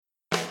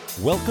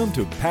Welcome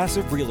to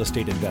Passive Real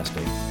Estate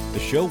Investing, the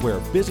show where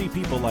busy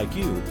people like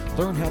you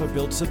learn how to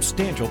build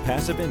substantial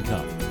passive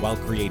income while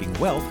creating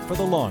wealth for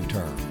the long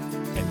term.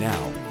 And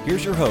now,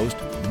 here's your host,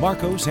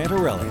 Marco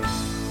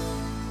Santarelli.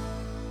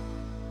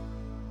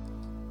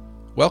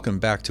 Welcome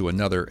back to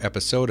another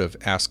episode of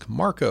Ask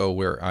Marco,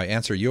 where I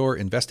answer your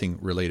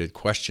investing-related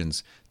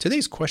questions.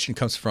 Today's question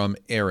comes from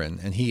Aaron,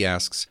 and he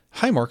asks,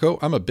 "Hi Marco,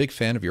 I'm a big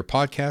fan of your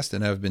podcast,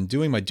 and I've been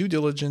doing my due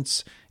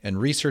diligence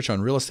and research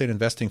on real estate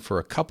investing for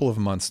a couple of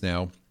months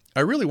now.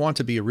 I really want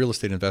to be a real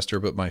estate investor,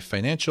 but my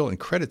financial and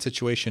credit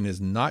situation is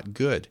not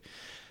good.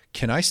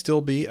 Can I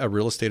still be a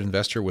real estate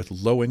investor with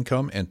low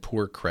income and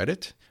poor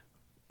credit?"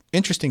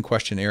 Interesting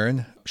question,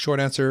 Aaron. Short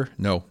answer,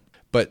 no.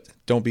 But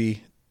don't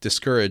be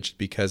discouraged,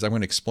 because I'm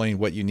going to explain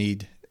what you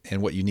need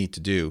and what you need to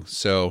do.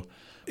 So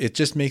it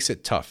just makes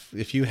it tough.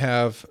 If you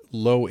have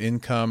low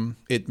income,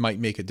 it might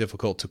make it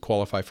difficult to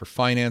qualify for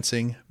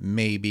financing,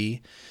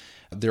 maybe.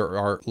 There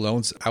are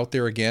loans out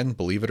there, again,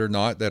 believe it or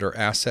not, that are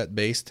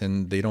asset-based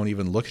and they don't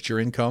even look at your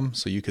income.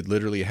 So you could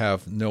literally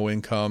have no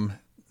income,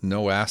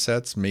 no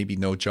assets, maybe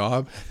no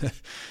job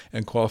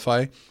and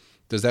qualify.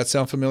 Does that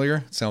sound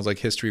familiar? It sounds like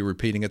history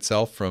repeating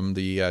itself from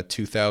the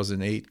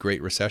 2008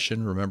 Great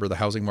Recession. Remember the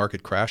housing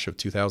market crash of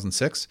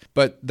 2006?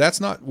 But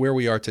that's not where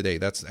we are today.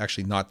 That's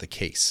actually not the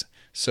case.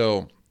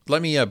 So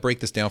let me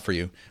break this down for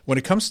you. When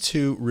it comes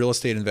to real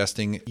estate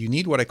investing, you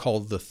need what I call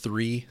the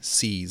 3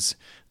 C's.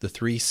 The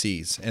 3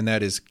 C's, and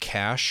that is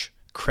cash,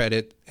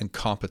 credit, and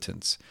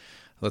competence.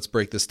 Let's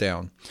break this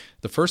down.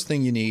 The first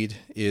thing you need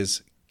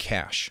is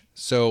cash.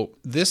 So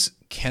this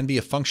can be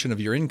a function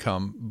of your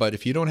income, but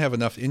if you don't have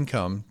enough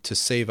income to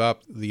save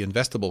up the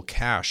investable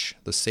cash,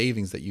 the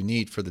savings that you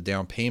need for the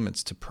down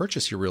payments to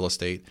purchase your real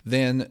estate,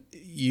 then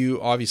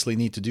you obviously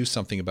need to do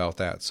something about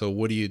that. So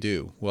what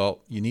do?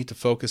 Well, you need to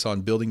focus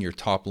on building your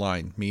top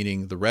line,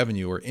 meaning the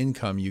revenue or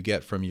income you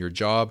get from your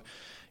job,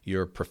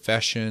 your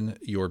profession,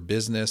 your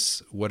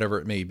business, whatever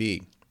it may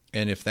be.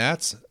 And if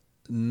that's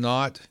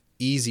not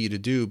easy to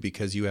do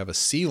because you have a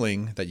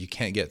ceiling that you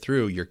can't get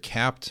through, you're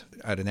capped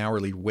at an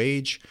hourly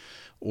wage,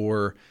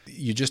 or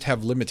you just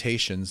have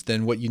limitations,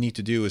 then what you need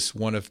to do is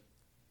one of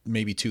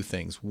maybe 2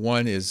 things.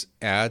 One is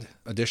add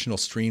additional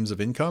streams of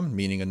income,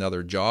 meaning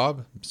another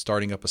job,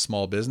 starting up a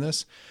small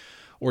business,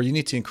 or you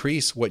need to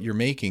increase what you're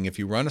making. If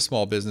you run a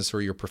small business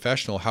or you're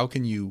professional, how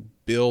can you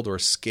build or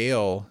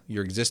scale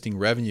your existing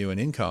revenue and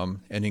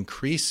income and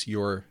increase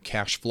your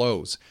cash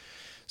flows?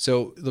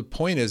 So the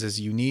point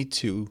is you need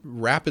to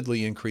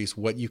rapidly increase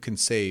what you can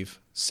save.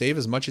 Save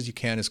as much as you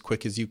can, as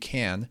quick as you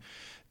can.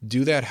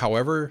 Do that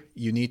however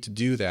you need to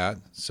do that.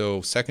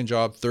 So second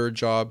job, third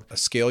job,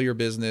 scale your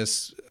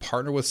business,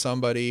 partner with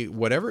somebody,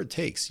 whatever it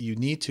takes. You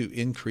need to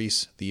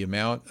increase the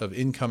amount of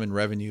income and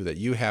revenue that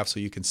you have so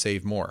you can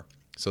save more.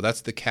 So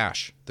that's the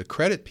cash. The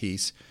credit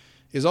piece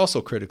is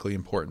also critically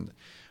important.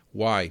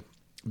 Why?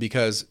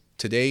 Because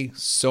today,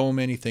 so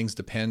many things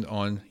depend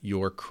on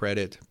your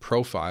credit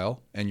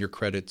profile and your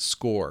credit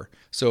score.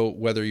 So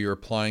whether you're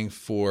applying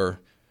for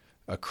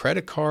a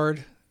credit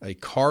card, a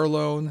car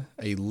loan,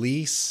 a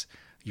lease,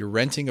 you're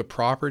renting a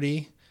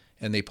property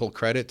and they pull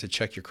credit to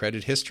check your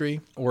credit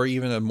history, or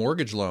even a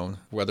mortgage loan,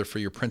 whether for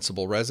your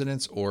principal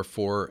residence or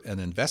for an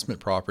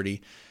investment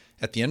property,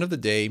 at the end of the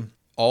day,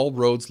 all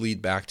roads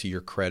lead back to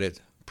your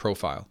credit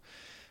profile.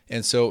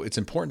 And so it's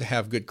important to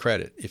have good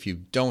credit. If you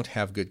don't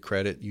have good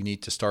credit, you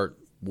need to start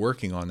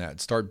working on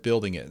that, start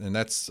building it. And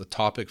that's a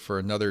topic for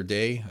another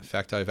day. In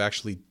fact, I've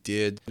actually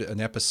did an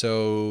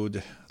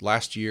episode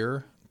last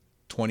year,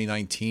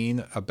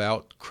 2019,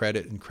 about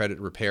credit and credit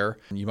repair.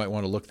 And you might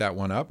want to look that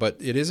one up. But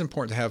it is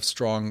important to have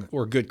strong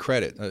or good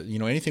credit.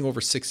 Anything over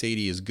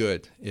 680 is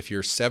good. If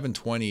you're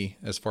 720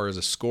 as far as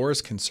a score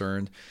is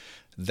concerned,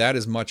 that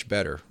is much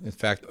better. In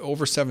fact,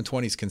 over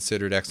 720 is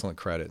considered excellent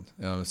credit.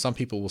 Some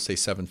people will say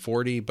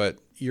 740, but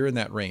you're in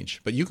that range.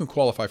 But you can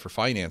qualify for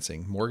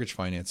financing, mortgage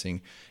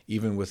financing,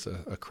 even with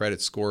a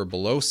credit score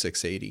below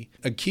 680.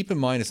 And keep in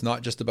mind, it's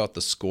not just about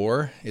the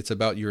score. It's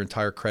about your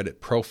entire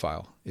credit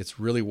profile. It's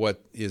really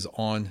what is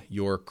on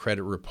your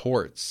credit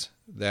reports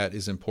that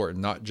is important,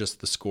 not just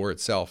the score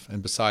itself.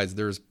 And besides,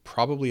 there's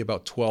probably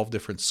about 12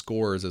 different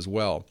scores as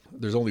well.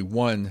 There's only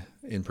one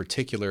in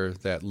particular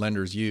that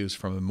lenders use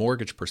from a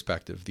mortgage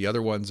perspective. The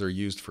other ones are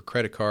used for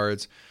credit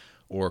cards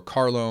or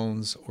car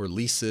loans or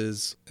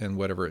leases and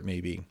whatever it may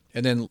be.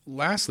 And then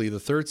lastly, the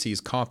third C is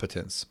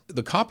competence.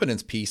 The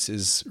competence piece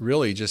is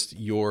really just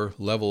your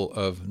level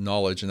of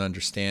knowledge and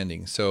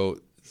understanding. So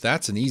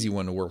that's an easy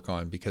one to work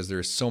on because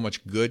there's so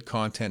much good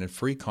content and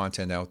free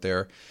content out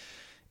there.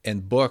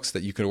 And books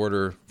that you could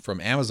order from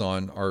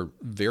Amazon are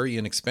very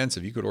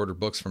inexpensive. You could order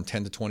books from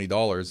 $10 to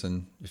 $20.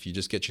 And if you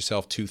just get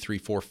yourself 2, 3,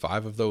 4,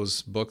 5 of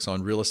those books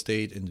on real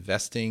estate,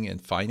 investing, and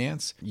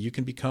finance, you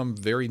can become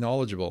very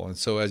knowledgeable. And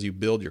so as you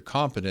build your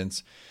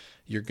competence,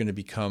 you're going to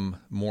become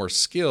more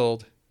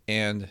skilled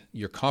and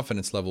your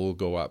confidence level will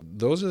go up.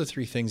 Those are the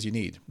 3 things you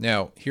need.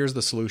 Now, here's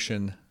the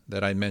solution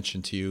that I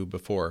mentioned to you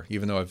before,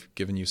 even though I've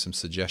given you some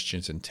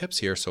suggestions and tips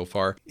here so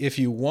far. If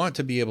you want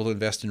to be able to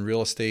invest in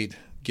real estate,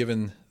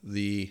 given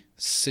the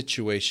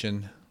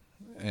situation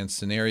and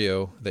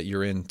scenario that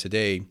you're in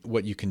today,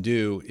 what you can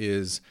do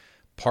is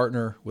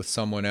partner with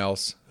someone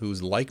else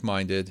who's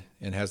like-minded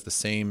and has the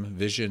same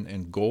vision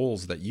and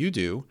goals that you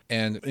do,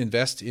 and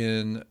invest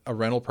in a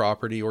rental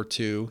property or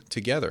two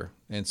together.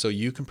 And so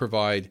you can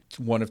provide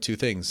one of two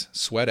things: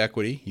 sweat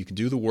equity. You can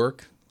do the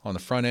work on the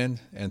front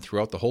end and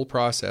throughout the whole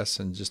process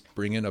and just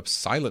bring in a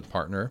silent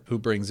partner who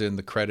brings in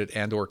the credit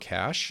and or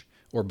cash,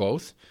 or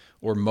both,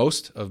 or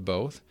most of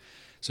both.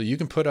 So you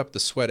can put up the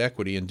sweat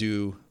equity and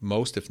do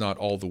most, if not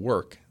all, the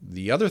work.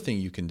 The other thing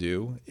you can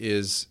do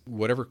is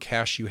whatever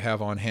cash you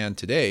have on hand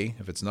today,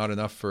 if it's not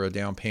enough for a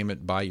down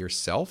payment by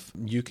yourself,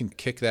 you can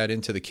kick that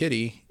into the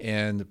kitty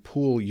and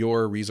pool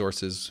your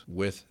resources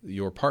with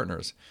your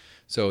partners.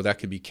 So that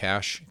could be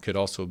cash, could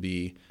also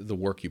be the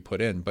work you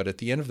put in. But at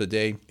the end of the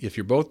day, if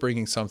you're both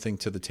bringing something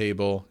to the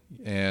table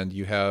and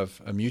you have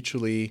a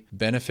mutually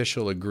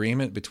beneficial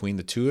agreement between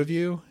the two of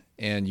you,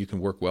 and you can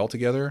work well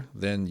together,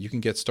 then you can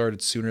get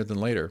started sooner than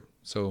later.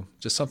 So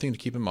just something to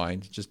keep in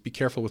mind. Just be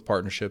careful with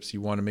partnerships. You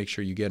want to make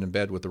sure you get in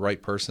bed with the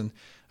right person.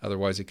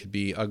 Otherwise, it could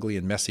be ugly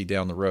and messy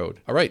down the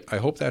road. All right, I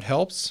hope that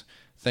helps.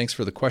 Thanks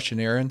for the question,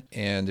 Aaron.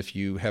 And if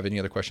you have any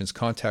other questions,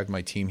 contact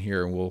my team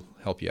here and we'll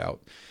help you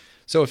out.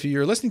 So if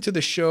you're listening to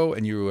this show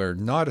and you are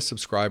not a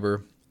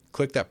subscriber,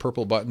 click that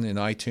purple button in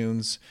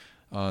iTunes,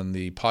 on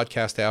the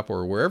podcast app,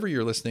 or wherever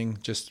you're listening.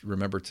 Just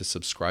remember to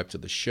subscribe to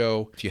the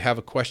show. If you have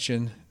a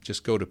question,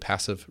 just go to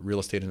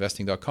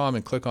passiverealestateinvesting.com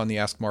and click on the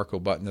Ask Marco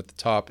button at the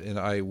top, and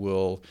I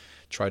will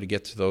try to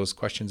get to those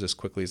questions as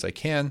quickly as I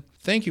can.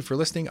 Thank you for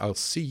listening. I'll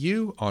see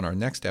you on our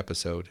next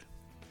episode.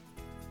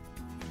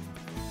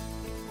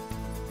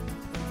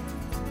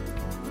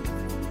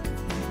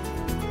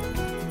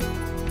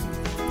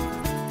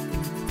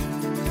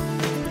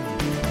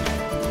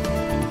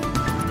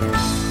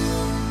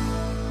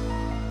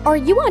 Are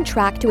you on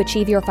track to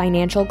achieve your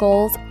financial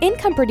goals?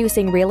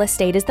 Income-producing real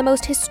estate is the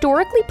most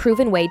historically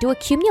proven way to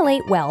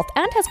accumulate wealth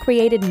and has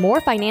created more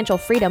financial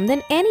freedom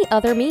than any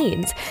other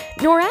means.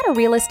 Norada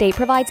Real Estate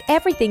provides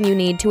everything you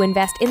need to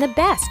invest in the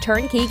best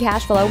turnkey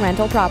cash flow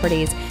rental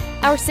properties.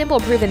 Our simple,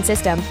 proven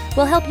system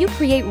will help you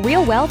create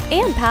real wealth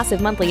and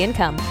passive monthly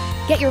income.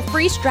 Get your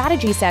free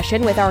strategy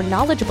session with our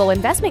knowledgeable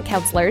investment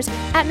counselors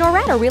at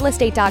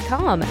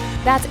noradarealestate.com.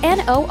 That's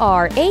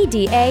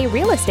NORADA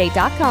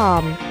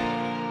realestate.com.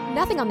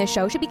 Nothing on this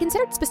show should be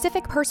considered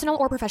specific, personal,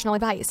 or professional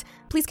advice.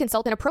 Please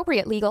consult an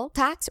appropriate legal,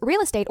 tax,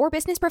 real estate, or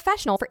business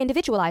professional for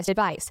individualized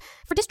advice.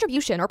 For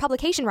distribution or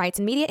publication rights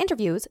and media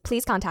interviews,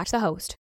 please contact the host.